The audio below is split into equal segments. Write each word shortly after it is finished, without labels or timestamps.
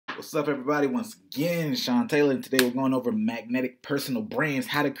What's up, everybody? Once again, Sean Taylor, and today we're going over magnetic personal brands,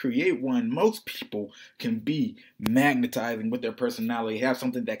 how to create one. Most people can be magnetizing with their personality, have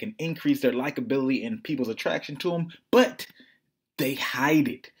something that can increase their likability and people's attraction to them, but they hide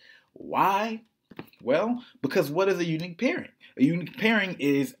it. Why? Well, because what is a unique pairing? A unique pairing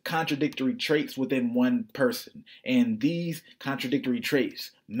is contradictory traits within one person, and these contradictory traits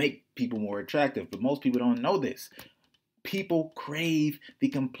make people more attractive, but most people don't know this. People crave the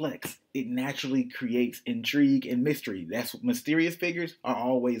complex. It naturally creates intrigue and mystery. That's what mysterious figures are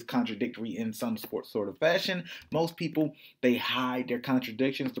always contradictory in some sort of fashion. Most people, they hide their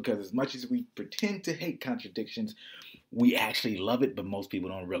contradictions because as much as we pretend to hate contradictions, we actually love it, but most people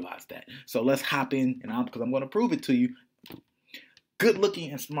don't realize that. So let's hop in, and because I'm going to prove it to you. Good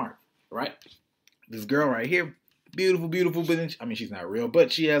looking and smart, right? This girl right here, beautiful, beautiful, but I mean, she's not real,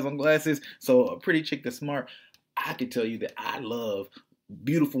 but she has on glasses, so a pretty chick that's smart. I can tell you that I love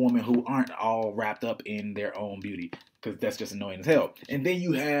beautiful women who aren't all wrapped up in their own beauty, because that's just annoying as hell. And then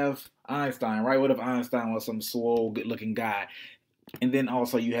you have Einstein, right? What if Einstein was some swole, good-looking guy? And then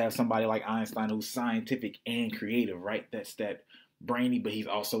also you have somebody like Einstein who's scientific and creative, right? That's that brainy, but he's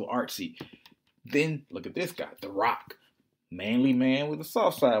also artsy. Then look at this guy, The Rock. Manly man with a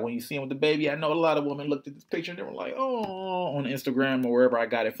soft side. When you see him with the baby, I know a lot of women looked at this picture and they were like, oh, on Instagram or wherever I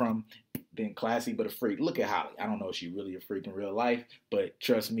got it from. Then classy but a freak. Look at Holly. I don't know if she's really a freak in real life, but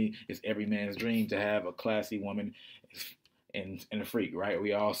trust me, it's every man's dream to have a classy woman and a freak, right?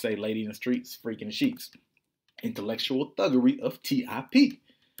 We all say lady in the streets, freak in the sheets. Intellectual thuggery of TIP.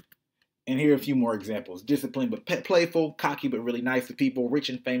 And here are a few more examples. Disciplined but playful, cocky but really nice to people, rich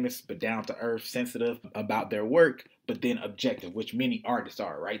and famous but down to earth, sensitive about their work, but then objective, which many artists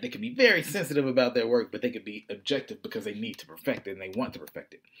are, right? They can be very sensitive about their work, but they can be objective because they need to perfect it and they want to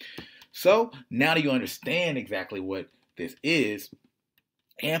perfect it. So now that you understand exactly what this is,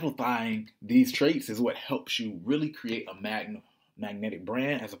 amplifying these traits is what helps you really create a magnetic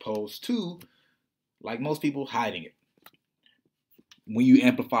brand as opposed to, like most people, hiding it. When you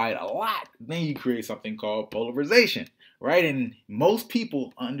amplify it a lot, then you create something called polarization, right? And most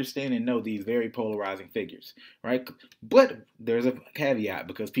people understand and know these very polarizing figures, right? But there's a caveat,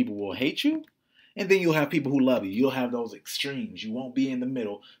 because people will hate you, and then you'll have people who love you. You'll have those extremes. You won't be in the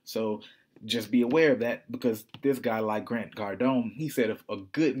middle. So just be aware of that, because this guy like Grant Cardone, he said a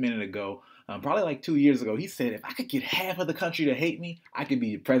good minute ago, probably like 2 years ago, he said, if I could get half of the country to hate me, I could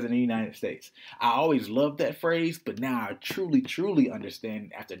be the president of the United States. I always loved that phrase, but now I truly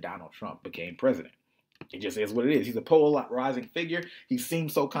understand after Donald Trump became president. It just is what it is. He's a polarizing figure. He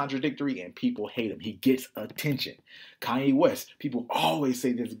seems so contradictory, and people hate him. He gets attention. Kanye West, people always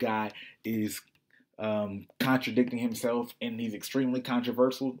say this guy is contradicting himself, and he's extremely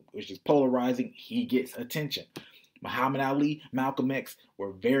controversial, which is polarizing. He gets attention. Muhammad Ali, Malcolm X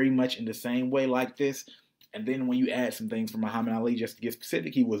were very much in the same way like this. And then when you add some things from Muhammad Ali, just to get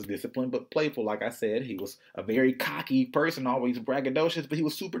specific, he was disciplined but playful. Like I said, he was a very cocky person, always braggadocious, but he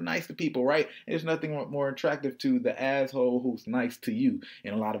was super nice to people, right? There's nothing more attractive to the asshole who's nice to you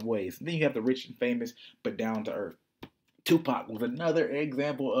in a lot of ways. And then you have the rich and famous but down to earth. Tupac was another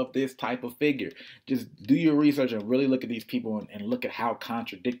example of this type of figure. Just do your research and really look at these people and look at how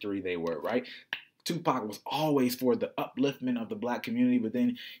contradictory they were, right? Tupac was always for the upliftment of the black community, but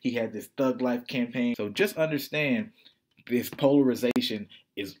then he had this thug life campaign. So just understand this polarization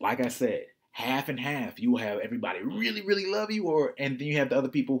is, like I said, half and half. You will have everybody really love you, and then you have the other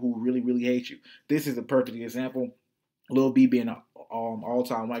people who really hate you. This is a perfect example. Lil B being an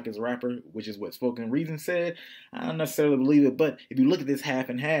all-time whitest rapper, which is what Spoken Reason said. I don't necessarily believe it, but if you look at this half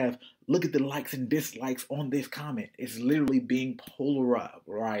and half, look at the likes and dislikes on this comment. It's literally being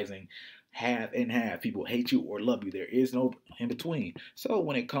polarizing. Half and half. People hate you or love you. There is no in between. So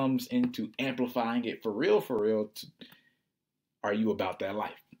when it comes into amplifying it for real, are you about that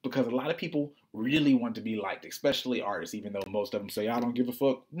life? Because a lot of people really want to be liked, especially artists, even though most of them say, I don't give a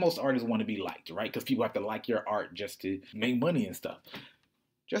fuck. Most artists want to be liked, right? Because people have to like your art just to make money and stuff.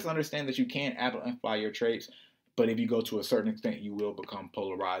 Just understand that you can amplify your traits, but if you go to a certain extent, you will become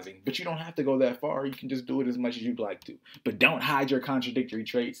polarizing. But you don't have to go that far. You can just do it as much as you'd like to. But don't hide your contradictory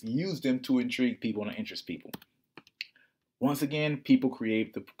traits. Use them to intrigue people and interest people. Once again, people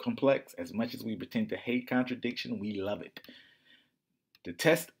create the complex. As much as we pretend to hate contradiction, we love it. The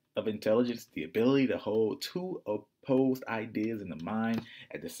test of intelligence, the ability to hold two opposed ideas in the mind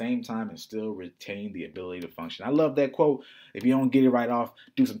at the same time and still retain the ability to function. I love that quote. If you don't get it right off,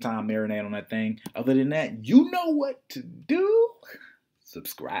 do some time marinate on that thing. Other than that, you know what to do.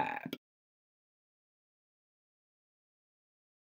 Subscribe.